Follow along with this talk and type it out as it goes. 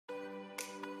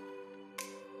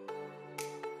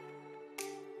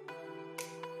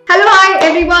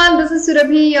everyone, this is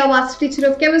Surabhi, your master teacher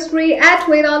of chemistry at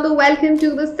Vedantu. Welcome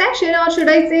to the session, or should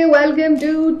I say welcome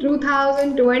to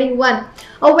 2021.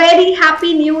 A very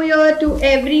happy new year to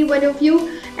every one of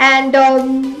you, and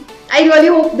I really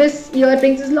hope this year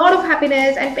brings us a lot of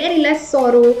happiness and very less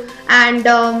sorrow, and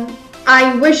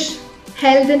I wish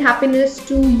health and happiness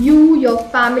to you, your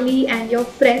family and your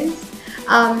friends.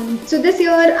 So this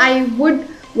year I would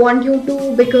want you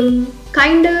to become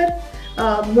kinder,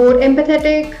 more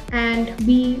empathetic and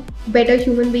be better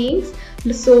human beings.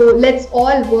 So let's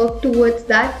all work towards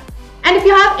that. And if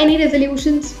you have any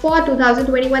resolutions for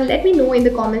 2021, let me know in the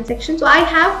comment section. So I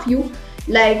have few,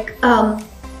 like I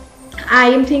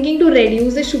am thinking to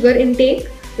reduce the sugar intake,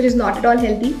 which is not at all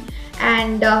healthy,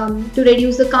 and to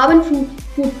reduce the carbon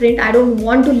footprint. I don't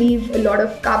want to leave a lot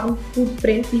of carbon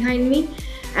footprint behind me,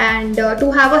 and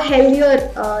to have a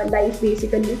healthier life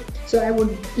basically. So I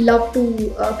would love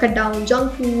to cut down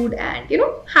junk food and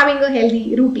having a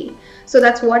healthy routine. So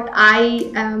that's what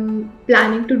I am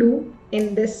planning to do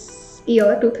in this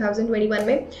year 2021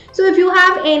 में. So if you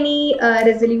have any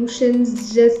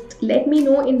resolutions, just let me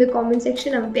know in the comment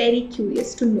section. I'm very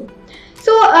curious to know.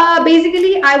 So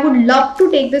basically I would love to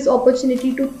take this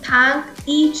opportunity to thank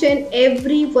each and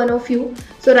every one of you.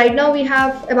 So right now we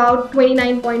have about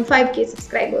 29.5k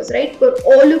subscribers, right? For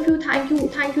all of you, thank you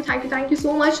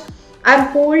so much. Our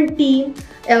whole team,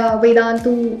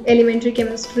 Vedantu Elementary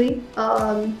Chemistry,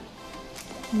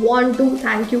 want to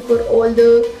thank you for all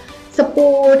the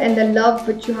support and the love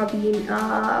which you have been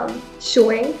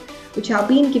showing, which you have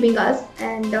been giving us.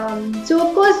 And so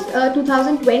of course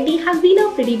 2020 has been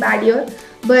a pretty bad year,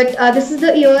 but this is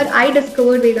the year I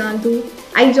discovered Vedantu.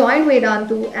 I joined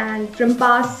Vedantu, and from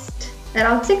past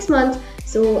around 6 months,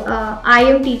 so I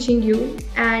am teaching you,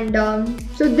 and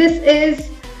so this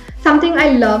is something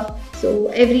I love. So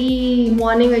every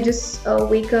morning I just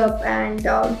wake up and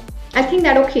I think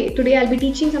that okay, today I'll be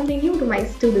teaching something new to my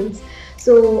students.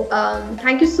 So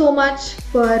thank you so much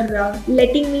for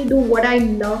letting me do what I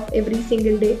love every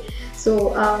single day.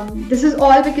 So this is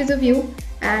all because of you,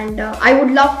 and I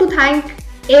would love to thank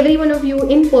every one of you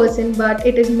in person, but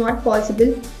it is not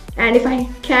possible. And if I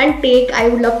can take, I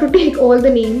would love to take all the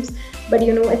names, but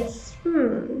it's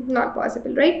not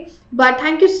possible, right? But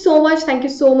thank you so much.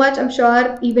 I'm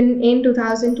sure even in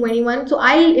 2021, so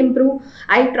I'll improve.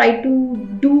 I'll try to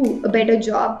do a better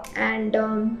job, and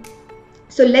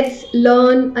so let's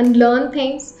learn and learn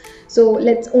things. So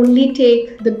let's only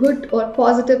take the good or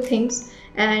positive things,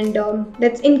 and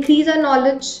let's increase our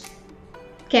knowledge.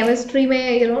 Chemistry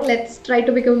mein, let's try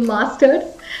to become masters.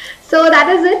 So that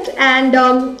is it. And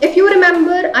if you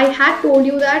remember, I had told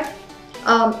you that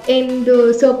in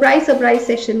the surprise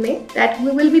session mein, that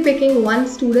we will be picking one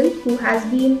student who has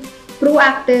been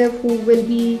proactive,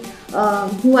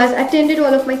 who has attended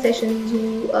all of my sessions,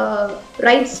 who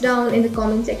writes down in the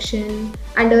comment section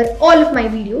under all of my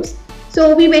videos.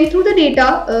 So we went through the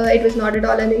data. It was not at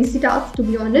all an easy task, to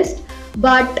be honest,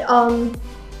 but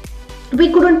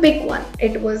we couldn't pick one.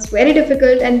 It was very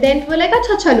difficult, and then we were like,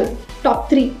 acha chalo, top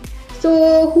 3.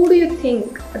 So who do you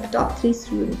think are the top 3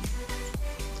 students?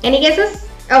 Any guesses?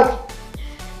 Okay.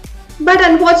 But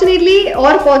unfortunately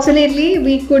or fortunately,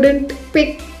 we couldn't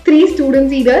pick 3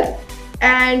 students either,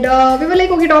 and we were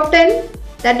like, okay, top 10.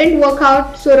 That didn't work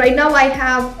out. So right now I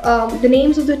have the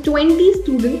names of the 20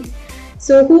 students,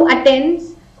 so who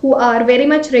attends, who are very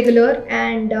much regular,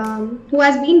 and who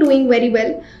has been doing very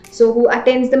well. So who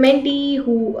attends the Menti,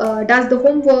 who does the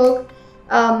homework.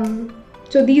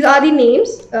 So these are the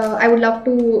names. I would love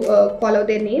to call out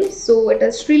their names. So it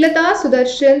is Srilata,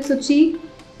 Sudarshan, Suchi,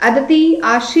 Aditi,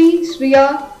 Ashi,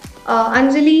 Shriya,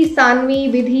 Anjali, Sanvi,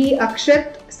 Vidhi,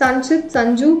 Akshat, Sanchit,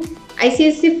 Sanju.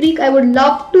 ICSC Freak, I would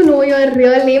love to know your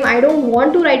real name. I don't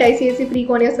want to write ICSC Freak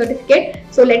on your certificate,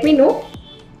 so let me know.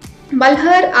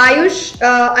 Malhar, Ayush,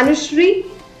 Anushri,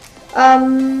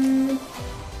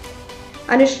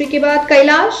 Anushri के बाद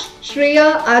Kailash,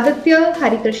 Shreya, Aditya,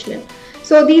 Hari Krishnan.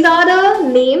 So these are the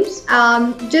names.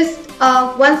 Just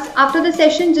once after the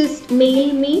session, just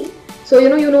mail me. So you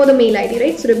know the mail ID,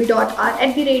 right?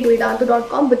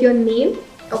 surabhi.r@vedantu.com with your name.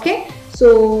 Okay.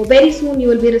 So very soon you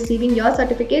will be receiving your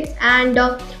certificates. And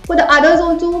for the others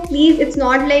also, please. It's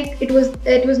not like it was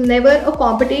never a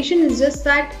competition. It's just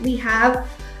that we have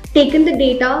taken the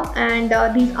data, and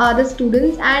these are the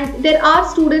students. And there are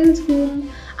students whom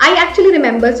I actually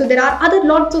remember. So there are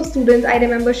lots of students. I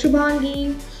remember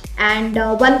Shubhangi and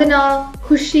Vandana,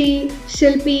 Khushi,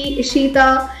 Shilpi,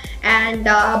 Ishita, and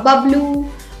Bablu,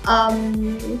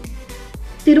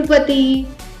 Tirupati,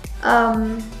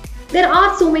 there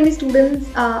are so many students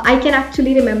I can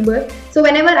actually remember. So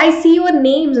whenever I see your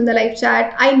names in the live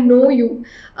chat, I know you.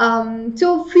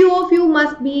 So few of you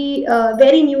must be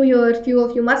very new here. Few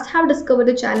of you must have discovered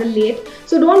the channel late.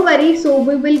 So don't worry. So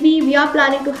we are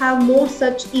planning to have more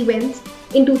such events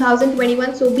in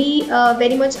 2021. So be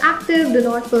very much active. Do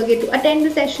not forget to attend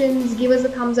the sessions, give us a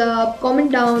thumbs up,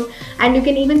 comment down, and you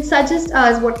can even suggest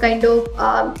us what kind of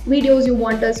videos you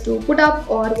want us to put up,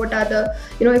 or what are the,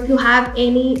 if you have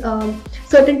any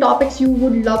certain topics you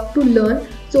would love to learn.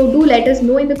 So do let us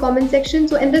know in the comment section.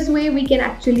 So in this way we can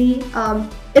actually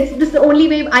this is the only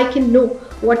way I can know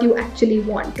what you actually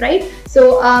want, right?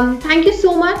 So thank you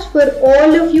so much for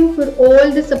all of you, for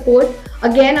all the support.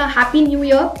 Again, a happy new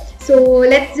year. So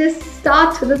let's just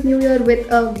start this new year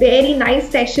with a very nice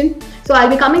session. So I'll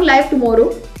be coming live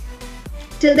tomorrow.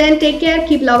 Till then, take care,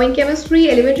 keep loving chemistry,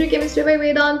 elementary chemistry by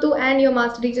Vedantu, and your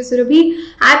master teacher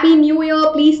Surabhi. Happy new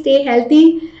year. Please stay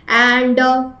healthy and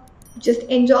just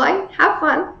enjoy, have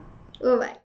fun. Bye bye.